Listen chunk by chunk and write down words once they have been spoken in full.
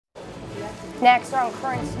Next on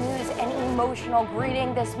Current News, an emotional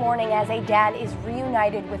greeting this morning as a dad is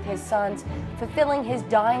reunited with his sons, fulfilling his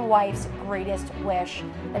dying wife's greatest wish.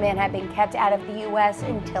 The man had been kept out of the U.S.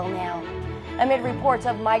 until now. Amid reports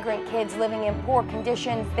of migrant kids living in poor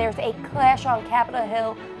conditions, there's a clash on Capitol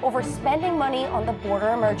Hill over spending money on the border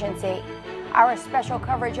emergency. Our special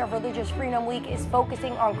coverage of Religious Freedom Week is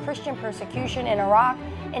focusing on Christian persecution in Iraq.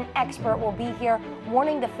 An expert will be here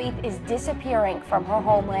warning the faith is disappearing from her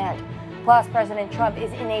homeland. Plus, President Trump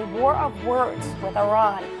is in a war of words with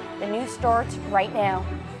Iran. The news starts right now.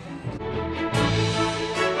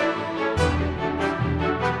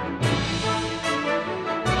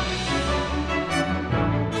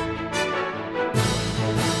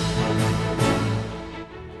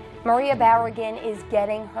 Maria Barragan is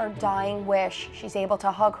getting her dying wish. She's able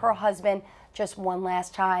to hug her husband just one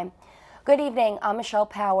last time. Good evening, I'm Michelle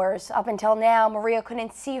Powers. Up until now, Maria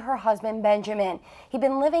couldn't see her husband, Benjamin. He'd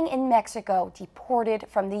been living in Mexico, deported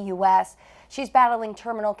from the U.S. She's battling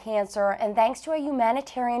terminal cancer, and thanks to a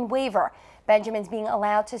humanitarian waiver, Benjamin's being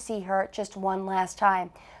allowed to see her just one last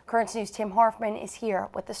time. Current News' Tim Hoffman is here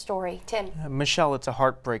with the story. Tim. Michelle, it's a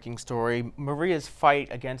heartbreaking story. Maria's fight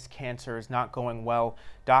against cancer is not going well.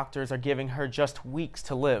 Doctors are giving her just weeks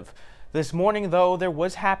to live. This morning, though, there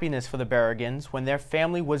was happiness for the Barragans when their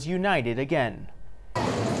family was united again.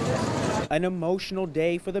 An emotional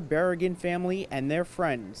day for the Barragan family and their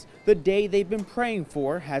friends. The day they've been praying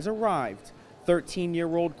for has arrived.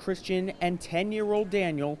 13-year-old Christian and 10-year-old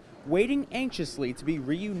Daniel waiting anxiously to be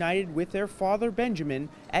reunited with their father Benjamin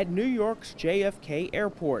at New York's JFK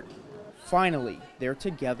airport. Finally, they're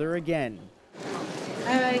together again.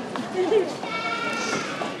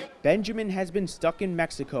 Benjamin has been stuck in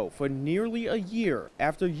Mexico for nearly a year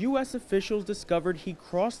after U.S. officials discovered he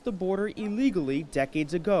crossed the border illegally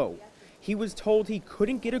decades ago. He was told he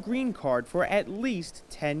couldn't get a green card for at least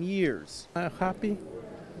 10 years. I'm happy.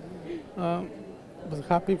 Was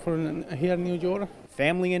happy for here in New York.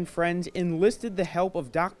 Family and friends enlisted the help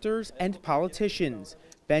of doctors and politicians.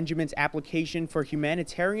 Benjamin's application for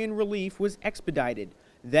humanitarian relief was expedited.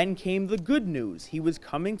 Then came the good news: he was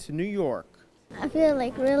coming to New York. I feel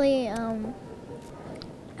like really, I don't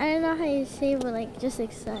know how you say, but like just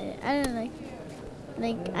excited. I don't know,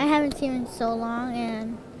 like I haven't seen him in so long,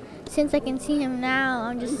 and since I can see him now,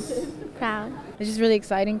 I'm just proud. It's just really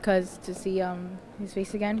exciting because to see his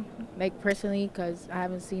face again, like personally, because I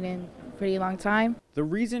haven't seen him in a pretty long time. The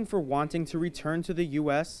reason for wanting to return to the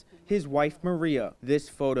U.S., his wife Maria. This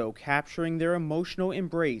photo capturing their emotional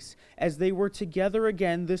embrace as they were together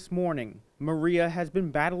again this morning. Maria has been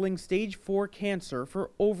battling stage 4 cancer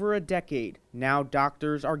for over a decade. Now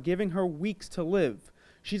doctors are giving her weeks to live.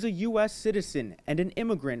 She's a U.S. citizen and an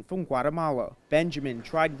immigrant from Guatemala. Benjamin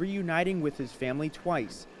tried reuniting with his family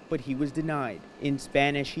twice, but he was denied. In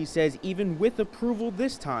Spanish, he says even with approval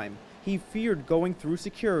this time, he feared going through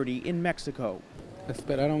security in Mexico.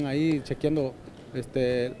 Esperaron ahí chequeando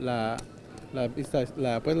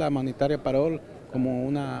la monetaria parol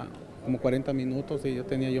como 40 minutos y yo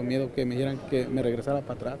tenía miedo que me dijeran que me regresara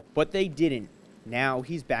para atrás. But they didn't. Now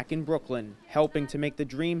he's back in Brooklyn. Helping to make the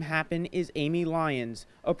dream happen is Amy Lyons,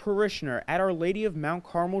 a parishioner at Our Lady of Mount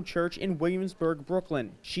Carmel Church in Williamsburg,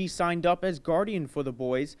 Brooklyn. She signed up as guardian for the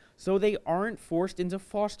boys so they aren't forced into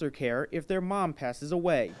foster care if their mom passes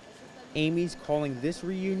away. Amy's calling this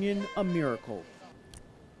reunion a miracle.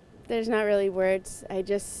 There's not really words.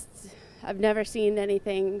 I've never seen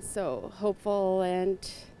anything so hopeful and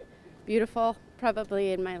beautiful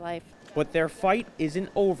probably in my life. But their fight isn't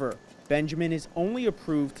over. Benjamin is only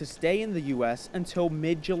approved to stay in the U.S. until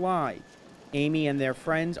mid-July. Amy and their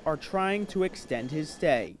friends are trying to extend his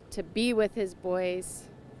stay. To be with his boys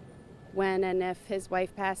when and if his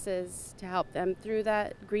wife passes, to help them through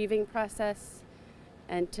that grieving process,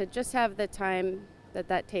 and to just have the time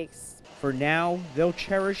that takes. For now, they'll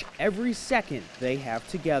cherish every second they have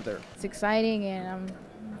together. It's exciting, and I'm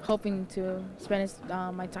hoping to spend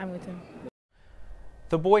my time with him.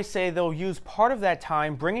 The boys say they'll use part of that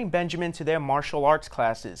time bringing Benjamin to their martial arts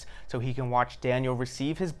classes so he can watch Daniel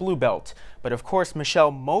receive his blue belt. But of course,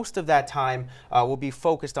 Michelle, most of that time will be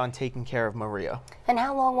focused on taking care of Maria. And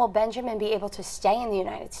how long will Benjamin be able to stay in the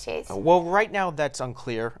United States? Well, right now that's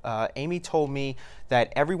unclear. Amy told me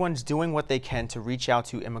that everyone's doing what they can to reach out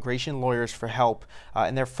to immigration lawyers for help,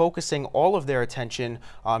 and they're focusing all of their attention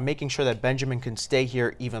on making sure that Benjamin can stay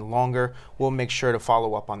here even longer. We'll make sure to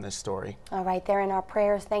follow up on this story. All right, they're in our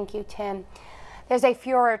prayers. Thank you, Tim. There's a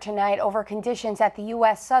furor tonight over conditions at the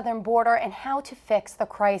U.S. southern border and how to fix the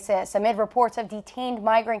crisis amid reports of detained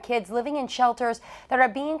migrant kids living in shelters that are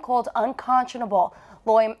being called unconscionable.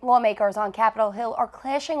 Lawmakers on Capitol Hill are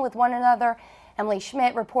clashing with one another Emily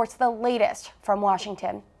Schmidt reports the latest from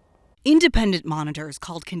Washington. Independent monitors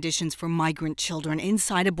called conditions for migrant children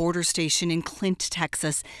inside a border station in Clint,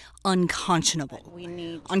 Texas, unconscionable.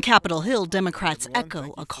 On Capitol Hill, Democrats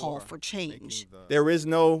echo a call for change. There is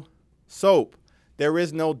no soap. There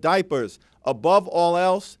is no diapers. Above all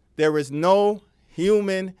else, there is no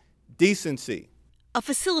human decency. A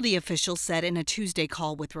facility official said in a Tuesday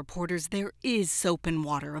call with reporters there is soap and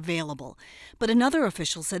water available. But another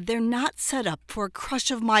official said they're not set up for a crush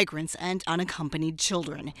of migrants and unaccompanied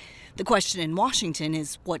children. The question in Washington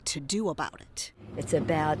is what to do about it. It's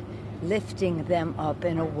about lifting them up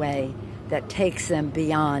in a way that takes them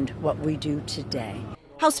beyond what we do today.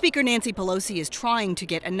 House Speaker Nancy Pelosi is trying to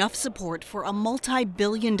get enough support for a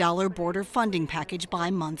multi-billion-dollar border funding package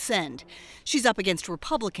by month's end. She's up against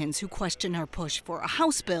Republicans who question her push for a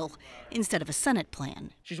House bill instead of a Senate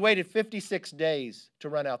plan. She's waited 56 days to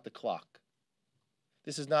run out the clock.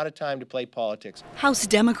 This is not a time to play politics. House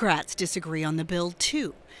Democrats disagree on the bill,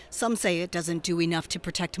 too. Some say it doesn't do enough to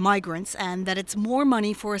protect migrants and that it's more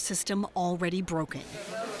money for a system already broken.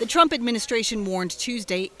 The Trump administration warned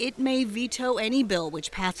Tuesday it may veto any bill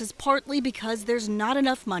which passes partly because there's not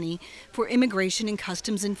enough money for immigration and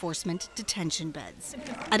customs enforcement detention beds.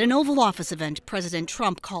 At an Oval Office event, President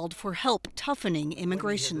Trump called for help toughening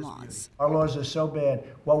immigration laws. Our laws are so bad.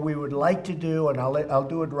 What we would like to do, and I'll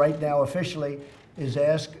do it right now officially, is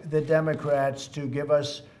ask the Democrats to give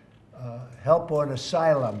us help on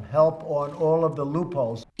asylum, help on all of the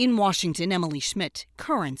loopholes. In Washington, Emily Schmidt,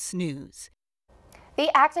 Currents News. The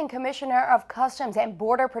acting commissioner of Customs and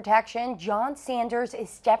Border Protection, John Sanders, is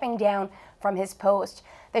stepping down from his post.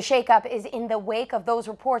 The shakeup is in the wake of those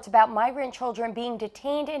reports about migrant children being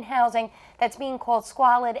detained in housing that's being called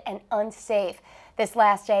squalid and unsafe. This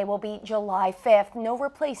last day will be July 5th. No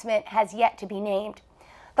replacement has yet to be named.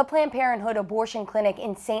 The Planned Parenthood abortion clinic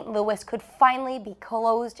in St. Louis could finally be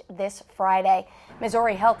closed this Friday.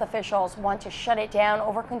 Missouri health officials want to shut it down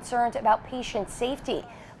over concerns about patient safety.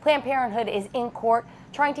 Planned Parenthood is in court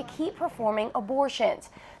trying to keep performing abortions.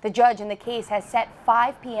 The judge in the case has set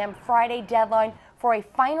 5 p.m. Friday deadline for a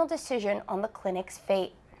final decision on the clinic's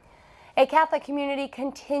fate. A Catholic community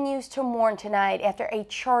continues to mourn tonight after a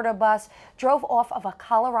charter bus drove off of a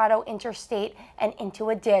Colorado interstate and into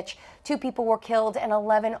a ditch. 2 people were killed and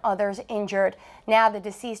 11 others injured. Now the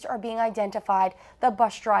deceased are being identified: the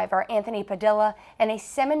bus driver, Anthony Padilla, and a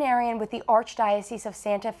seminarian with the Archdiocese of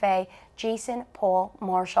Santa Fe, Jason Paul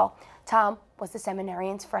Marshall. Tom was the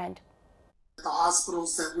seminarian's friend. The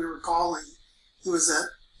hospitals that we were calling, he wasn't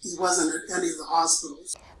at any of the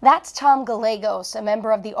hospitals. That's Tom Gallegos, a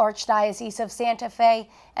member of the Archdiocese of Santa Fe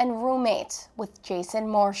and roommate with Jason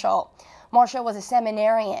Marshall. Marshall was a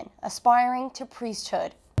seminarian aspiring to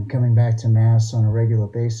priesthood. Coming back to Mass on a regular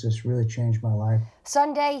basis really changed my life.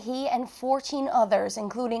 Sunday, he and 14 others,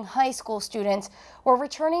 including high school students, were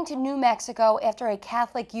returning to New Mexico after a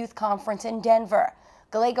Catholic youth conference in Denver.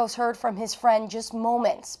 Gallegos heard from his friend just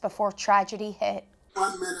moments before tragedy hit.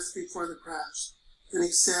 1 minute before the crash, and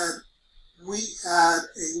he said, "We had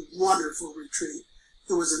a wonderful retreat.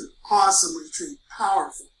 It was an awesome retreat,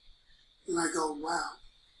 powerful." And I go, wow.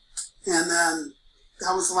 And then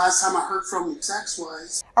that was the last time I heard from him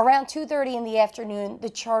text-wise. Around 2:30 in the afternoon, the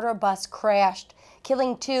charter bus crashed,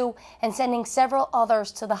 killing 2 and sending several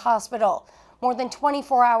others to the hospital. More than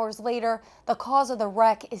 24 hours later, the cause of the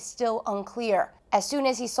wreck is still unclear. As soon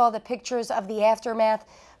as he saw the pictures of the aftermath,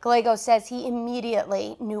 Gallegos says he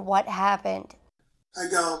immediately knew what happened. I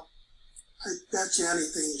go, I bet you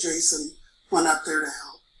anything Jason went up there to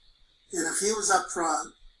help. And if he was up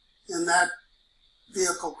front and that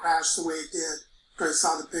vehicle crashed the way it did, after I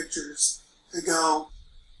saw the pictures, I go,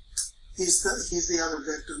 he's the other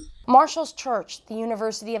victim. Marshall's church, the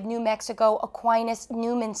University of New Mexico Aquinas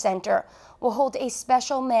Newman Center, will hold a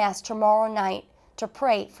special mass tomorrow night to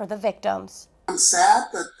pray for the victims. I'm sad,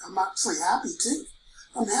 but I'm actually happy too.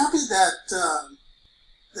 I'm happy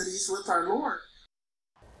that he's with our Lord.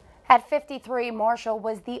 At 53, Marshall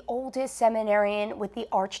was the oldest seminarian with the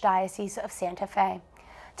Archdiocese of Santa Fe.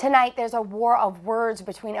 Tonight, there's a war of words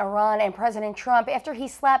between Iran and President Trump after he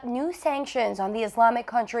slapped new sanctions on the Islamic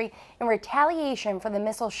country in retaliation for the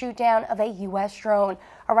missile shootdown of a U.S. drone.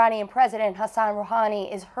 Iranian President Hassan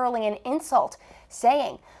Rouhani is hurling an insult,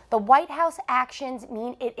 saying the White House actions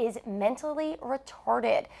mean it is mentally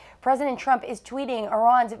retarded. President Trump is tweeting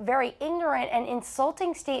Iran's very ignorant and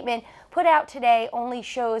insulting statement put out today only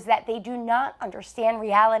shows that they do not understand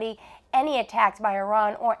reality. Any attacks by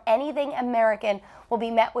Iran or anything American will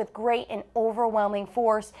be met with great and overwhelming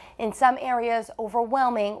force. In some areas,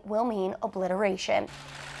 overwhelming will mean obliteration.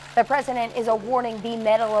 The president is awarding the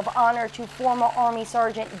Medal of Honor to former Army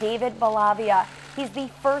Sergeant David Balavia. He's the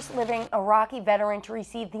first living Iraqi veteran to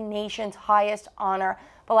receive the nation's highest honor.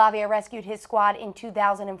 Balavia rescued his squad in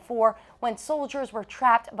 2004 when soldiers were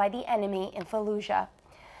trapped by the enemy in Fallujah.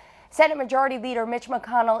 Senate Majority Leader Mitch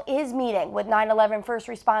McConnell is meeting with 9/11 first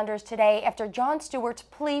responders today after Jon Stewart's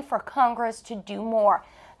plea for Congress to do more.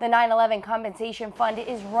 The 9/11 Compensation Fund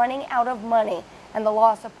is running out of money, and the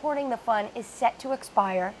law supporting the fund is set to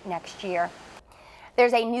expire next year.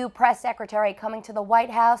 There's a new press secretary coming to the White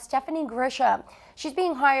House, Stephanie Grisham. She's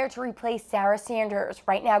being hired to replace Sarah Sanders.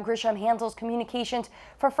 Right now, Grisham handles communications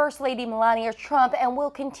for First Lady Melania Trump and will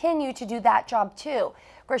continue to do that job too.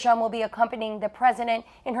 Grisham will be accompanying the president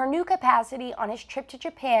in her new capacity on his trip to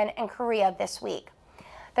Japan and Korea this week.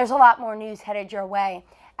 There's a lot more news headed your way.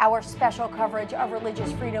 Our special coverage of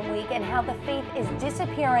Religious Freedom Week and how the faith is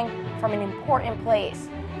disappearing from an important place.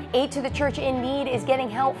 Aid to the Church in Need is getting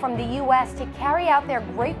help from the U.S. to carry out their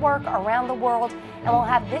great work around the world, and we'll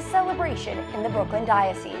have this celebration in the Brooklyn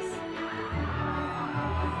Diocese.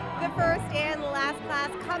 The first and last class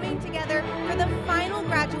coming together for the final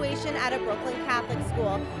graduation at a Brooklyn Catholic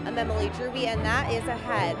school. I'm Emily Druby, and that is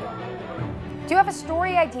ahead. Do you have a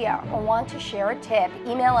story idea or want to share a tip?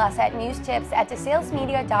 Email us at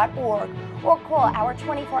newstips@desalesmedia.org or call our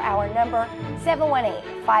 24-hour number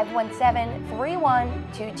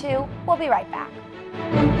 718-517-3122. We'll be right back.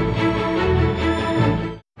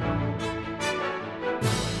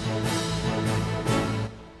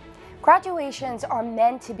 Graduations are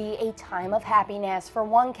meant to be a time of happiness. For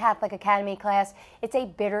one Catholic Academy class, it's a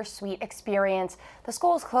bittersweet experience. The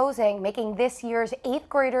school is closing, making this year's 8th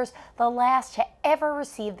graders the last to ever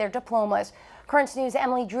receive their diplomas. Current News'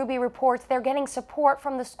 Emily Druby reports they're getting support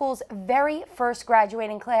from the school's very first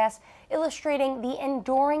graduating class, illustrating the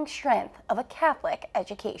enduring strength of a Catholic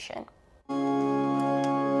education.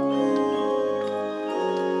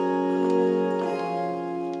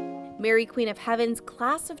 Mary Queen of Heaven's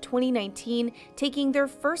class of 2019 taking their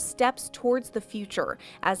first steps towards the future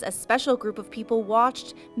as a special group of people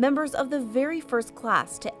watched members of the very first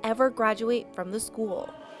class to ever graduate from the school.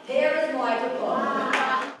 There is my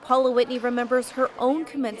diploma. Paula Whitney remembers her own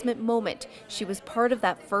commencement moment. She was part of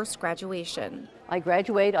that first graduation. I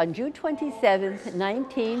graduated on June 27,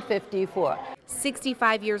 1954.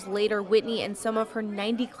 65 years later, Whitney and some of her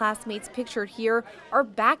 90 classmates pictured here are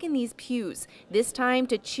back in these pews, this time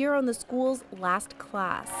to cheer on the school's last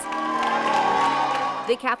class.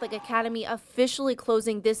 The Catholic Academy officially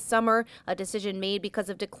closing this summer, a decision made because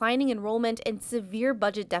of declining enrollment and severe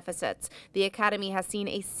budget deficits. The Academy has seen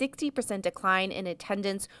a 60% decline in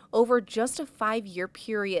attendance over just a 5-year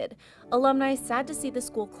period. Alumni sad to see the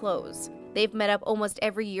school close. They've met up almost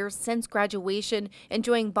every year since graduation,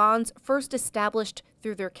 enjoying bonds first established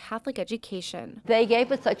through their Catholic education. They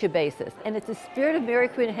gave us such a basis, and it's the spirit of Mary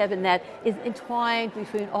Queen of Heaven that is entwined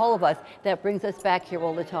between all of us that brings us back here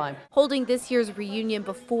all the time. Holding this year's reunion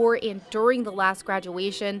before and during the last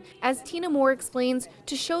graduation, as Tina Moore explains,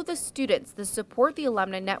 to show the students the support the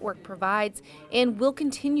Alumni Network provides and will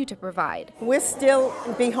continue to provide. We're still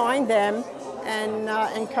behind them and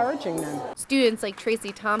encouraging them. Students like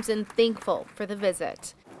Tracy Thompson thankful for the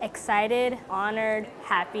visit. Excited, honored,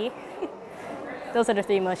 happy. Those are the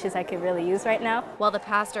 3 emotions I could really use right now. While the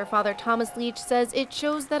pastor, Father Thomas Leach, says it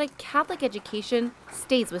shows that a Catholic education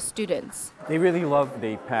stays with students. They really love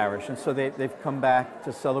the parish, and so they've come back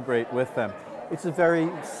to celebrate with them. It's a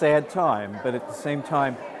very sad time, but at the same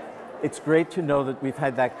time, it's great to know that we've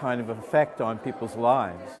had that kind of effect on people's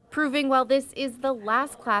lives. Proving while this is the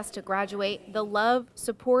last class to graduate, the love,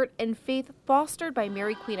 support, and faith fostered by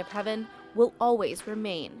Mary Queen of Heaven will always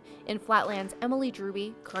remain. In Flatland's Emily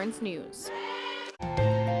Druby, Currents News.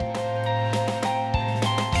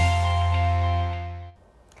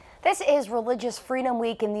 This is Religious Freedom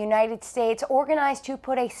Week in the United States, organized to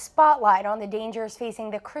put a spotlight on the dangers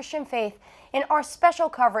facing the Christian faith. In our special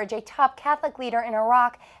coverage, a top Catholic leader in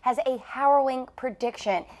Iraq has a harrowing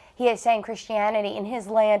prediction. He is saying Christianity in his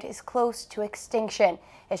land is close to extinction.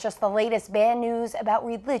 It's just the latest bad news about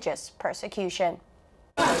religious persecution.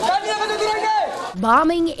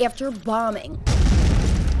 Bombing after bombing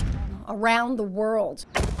around the world.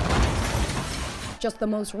 Just the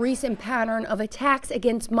most recent pattern of attacks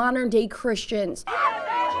against modern-day Christians,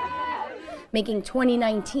 making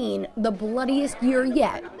 2019 the bloodiest year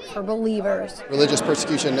yet for believers. Religious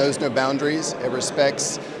persecution knows no boundaries. It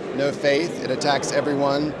respects no faith. It attacks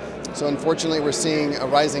everyone So unfortunately, we're seeing a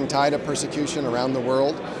rising tide of persecution around the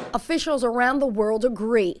world. Officials around the world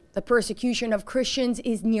agree the persecution of Christians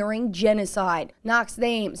is nearing genocide. Knox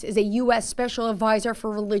Thames is a U.S. Special Advisor for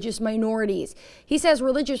Religious Minorities. He says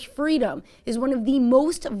religious freedom is one of the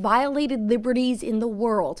most violated liberties in the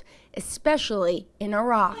world, especially in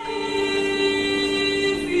Iraq.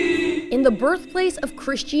 In the birthplace of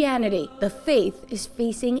Christianity, the faith is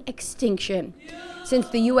facing extinction. Since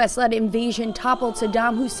the U.S.-led invasion toppled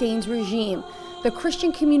Saddam Hussein's regime, the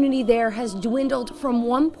Christian community there has dwindled from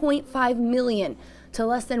 1.5 million to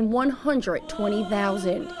less than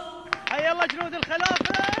 120,000.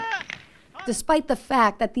 Despite the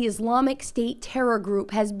fact that the Islamic State terror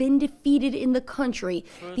group has been defeated in the country,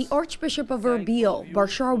 the Archbishop of Erbil,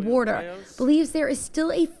 Bashar Warda, believes there is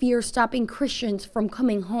still a fear stopping Christians from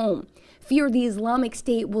coming home. Fear the Islamic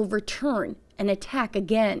State will return and attack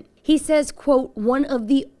again. He says, quote, one of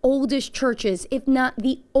the oldest churches, if not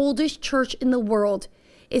the oldest church in the world,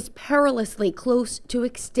 is perilously close to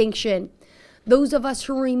extinction. Those of us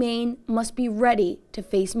who remain must be ready to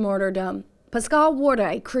face martyrdom. Pascal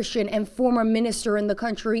Warda, a Christian and former minister in the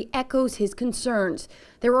country, echoes his concerns.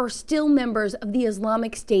 There are still members of the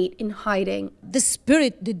Islamic State in hiding. The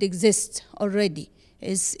spirit that exists already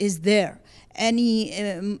is there. Any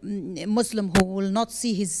Muslim who will not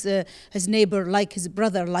see his neighbor like his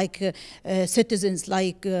brother, like citizens,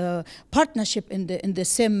 like partnership in the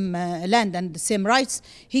same land and the same rights,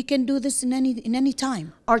 he can do this in any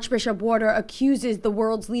time. Archbishop Warda accuses the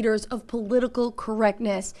world's leaders of political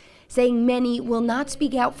correctness, saying many will not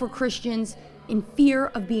speak out for Christians in fear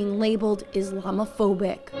of being labeled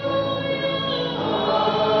Islamophobic.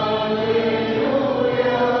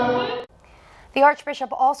 The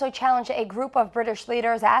Archbishop also challenged a group of British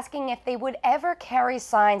leaders, asking if they would ever carry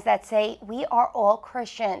signs that say, "We are all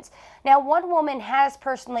Christians." Now, one woman has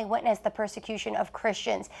personally witnessed the persecution of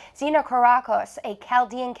Christians. Zina Karakos, a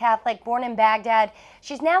Chaldean Catholic born in Baghdad.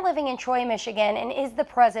 She's now living in Troy, Michigan, and is the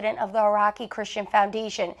president of the Iraqi Christian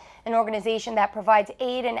Foundation, an organization that provides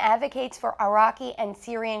aid and advocates for Iraqi and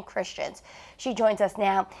Syrian Christians. She joins us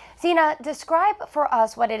now. Zina, describe for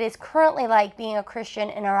us what it is currently like being a Christian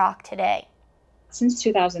in Iraq today. Since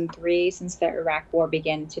 2003, since the Iraq War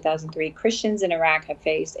began in 2003, Christians in Iraq have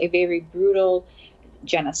faced a very brutal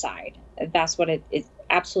genocide. That's what it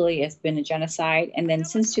absolutely has been, a genocide. And then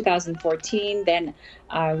since 2014, then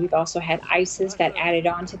we've also had ISIS that added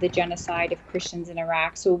on to the genocide of Christians in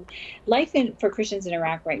Iraq. So life for Christians in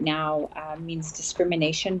Iraq right now means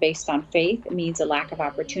discrimination based on faith. It means a lack of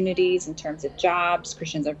opportunities in terms of jobs.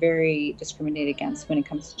 Christians are very discriminated against when it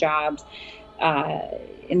comes to jobs.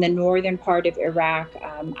 In the northern part of Iraq,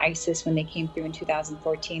 ISIS, when they came through in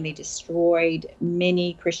 2014, they destroyed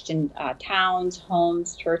many Christian towns,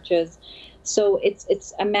 homes, churches. So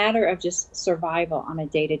it's a matter of just survival on a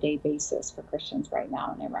day-to-day basis for Christians right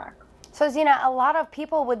now in Iraq. So, Zina, a lot of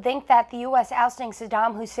people would think that the U.S. ousting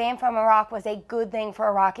Saddam Hussein from Iraq was a good thing for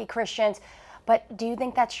Iraqi Christians, but do you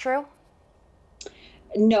think that's true?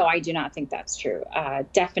 No, I do not think that's true.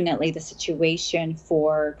 Definitely the situation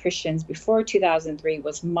for Christians before 2003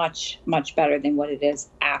 was much, much better than what it is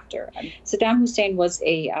after. Saddam Hussein was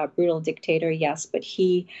a brutal dictator, yes, but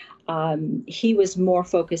he was more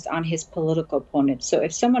focused on his political opponent. So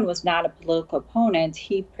if someone was not a political opponent,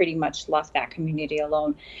 he pretty much left that community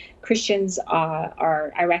alone.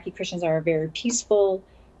 Iraqi Christians are a very peaceful,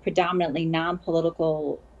 predominantly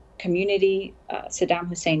non-political community. Saddam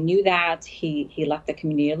Hussein knew that. He left the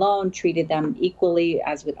community alone, treated them equally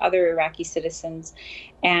as with other Iraqi citizens,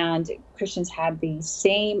 and Christians had the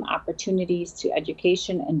same opportunities to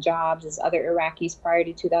education and jobs as other Iraqis prior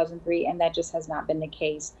to 2003, and that just has not been the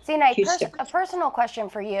case. Zina, a personal question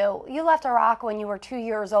for you. You left Iraq when you were 2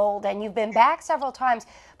 years old, and you've been back several times,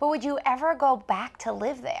 but would you ever go back to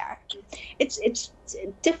live there? It's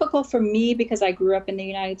difficult for me because I grew up in the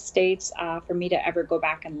United States, for me to ever go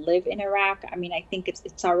back and live in Iraq. I mean, I think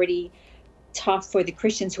it's already tough for the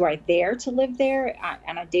Christians who are there to live there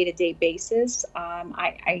on a day-to-day basis.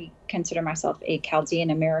 I consider myself a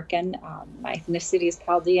Chaldean American. My ethnicity is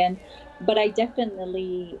Chaldean, but I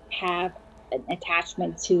definitely have an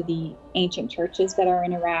attachment to the ancient churches that are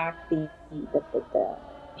in Iraq. The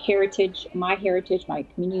heritage, my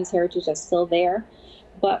community's heritage is still there.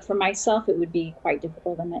 But for myself, it would be quite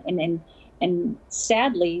difficult. And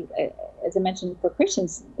sadly, as I mentioned, for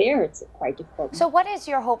Christians there, it's quite difficult. So what is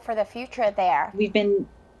your hope for the future there? We've been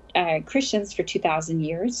Christians for 2,000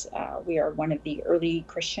 years. We are one of the early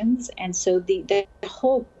Christians. And so the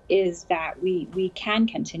hope is that we can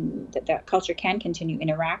continue, that the culture can continue in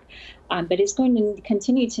Iraq. But it's going to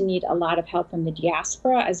continue to need a lot of help from the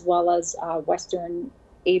diaspora as well as Western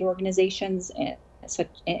aid organizations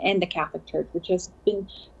and the Catholic Church, which has been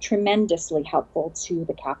tremendously helpful to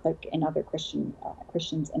the Catholic and other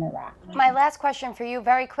Christians in Iraq. My last question for you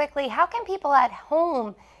very quickly, how can people at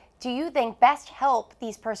home, do you think, best help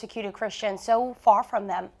these persecuted Christians so far from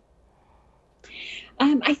them?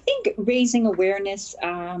 I think raising awareness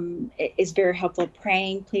is very helpful.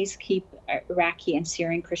 Praying, please keep Iraqi and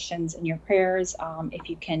Syrian Christians in your prayers. If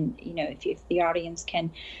you can, if the audience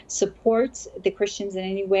can support the Christians in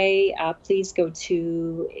any way, please go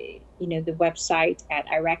to, the website at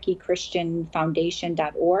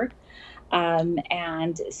IraqiChristianFoundation.org.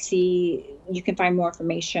 And see, you can find more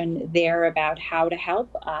information there about how to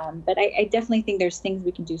help. But I definitely think there's things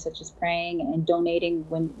we can do, such as praying and donating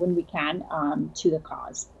when we can to the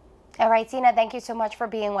cause. All right, Zina, thank you so much for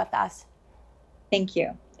being with us. Thank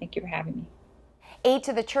you. Thank you for having me. Aid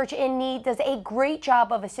to the Church in Need does a great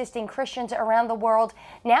job of assisting Christians around the world.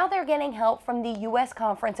 Now they're getting help from the U.S.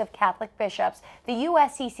 Conference of Catholic Bishops. The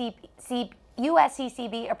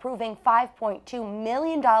USCCB approving $5.2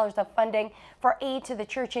 million of funding for Aid to the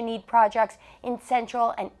Church in Need projects in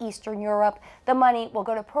Central and Eastern Europe. The money will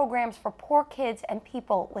go to programs for poor kids and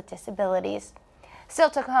people with disabilities. Still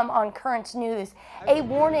to come on Currents News, a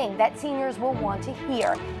warning that seniors will want to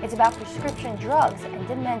hear. It's about prescription drugs and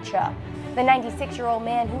dementia. The 96-year-old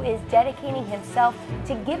man who is dedicating himself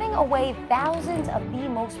to giving away thousands of the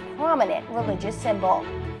most prominent religious symbol.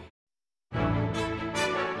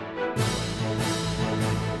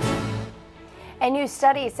 A new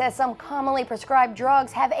study says some commonly prescribed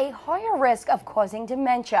drugs have a higher risk of causing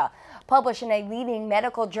dementia. Published in a leading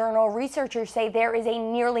medical journal, researchers say there is a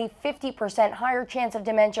nearly 50% higher chance of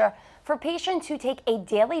dementia for patients who take a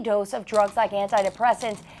daily dose of drugs like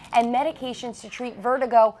antidepressants and medications to treat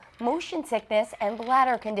vertigo, motion sickness, and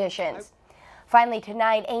bladder conditions. Finally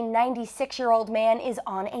tonight, a 96-year-old man is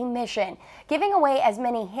on a mission, giving away as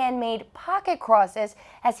many handmade pocket crosses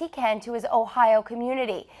as he can to his Ohio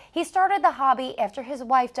community. He started the hobby after his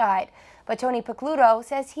wife died, but Tony Piccluto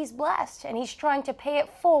says he's blessed and he's trying to pay it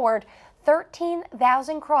forward,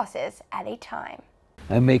 13,000 crosses at a time.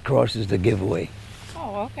 I make crosses to give away.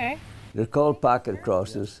 Oh, okay. They're called pocket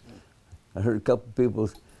crosses. I heard a couple people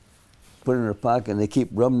put it in their pocket and they keep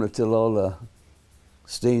rubbing it till all the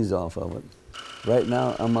stains off of it. Right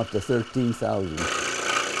now, I'm up to 13,000.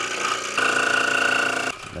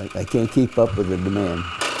 I can't keep up with the demand.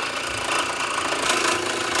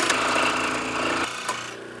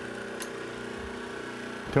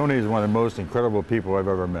 Tony is one of the most incredible people I've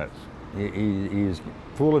ever met. He's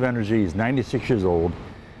full of energy. He's 96 years old.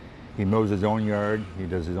 He mows his own yard. He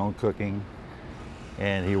does his own cooking.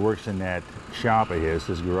 And he works in that shop of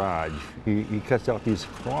his garage. He cuts out these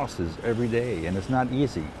crosses every day, and it's not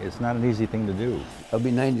easy. It's not an easy thing to do. I'll be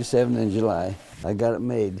 97 in July. I got it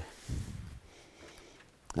made.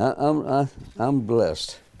 I'm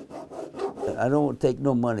blessed. I don't take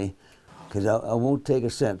no money, because I won't take a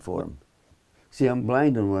cent for them. See, I'm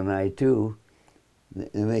blind in one eye, too.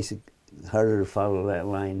 It makes it harder to follow that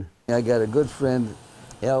line. I got a good friend,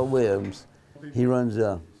 Al Williams. He runs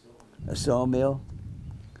a sawmill,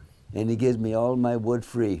 and he gives me all my wood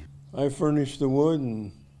free. I furnish the wood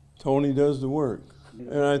and Tony does the work.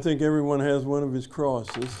 And I think everyone has one of his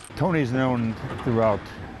crosses. Tony's known throughout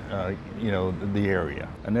the area.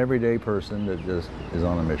 An everyday person that just is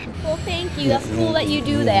on a mission. Well, thank you. That's cool that you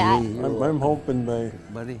do that. I'm hoping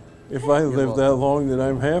buddy, if I live that long that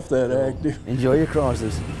I'm half that active. Enjoy your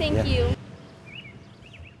crosses. Thank you.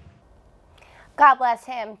 God bless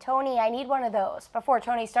him. Tony, I need one of those. Before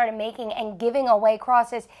Tony started making and giving away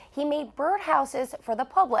crosses, he made birdhouses for the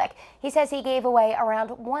public. He says he gave away around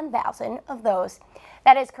 1,000 of those.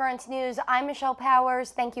 That is Current News. I'm Michelle Powers.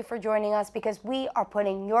 Thank you for joining us because we are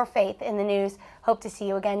putting your faith in the news. Hope to see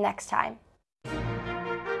you again next time.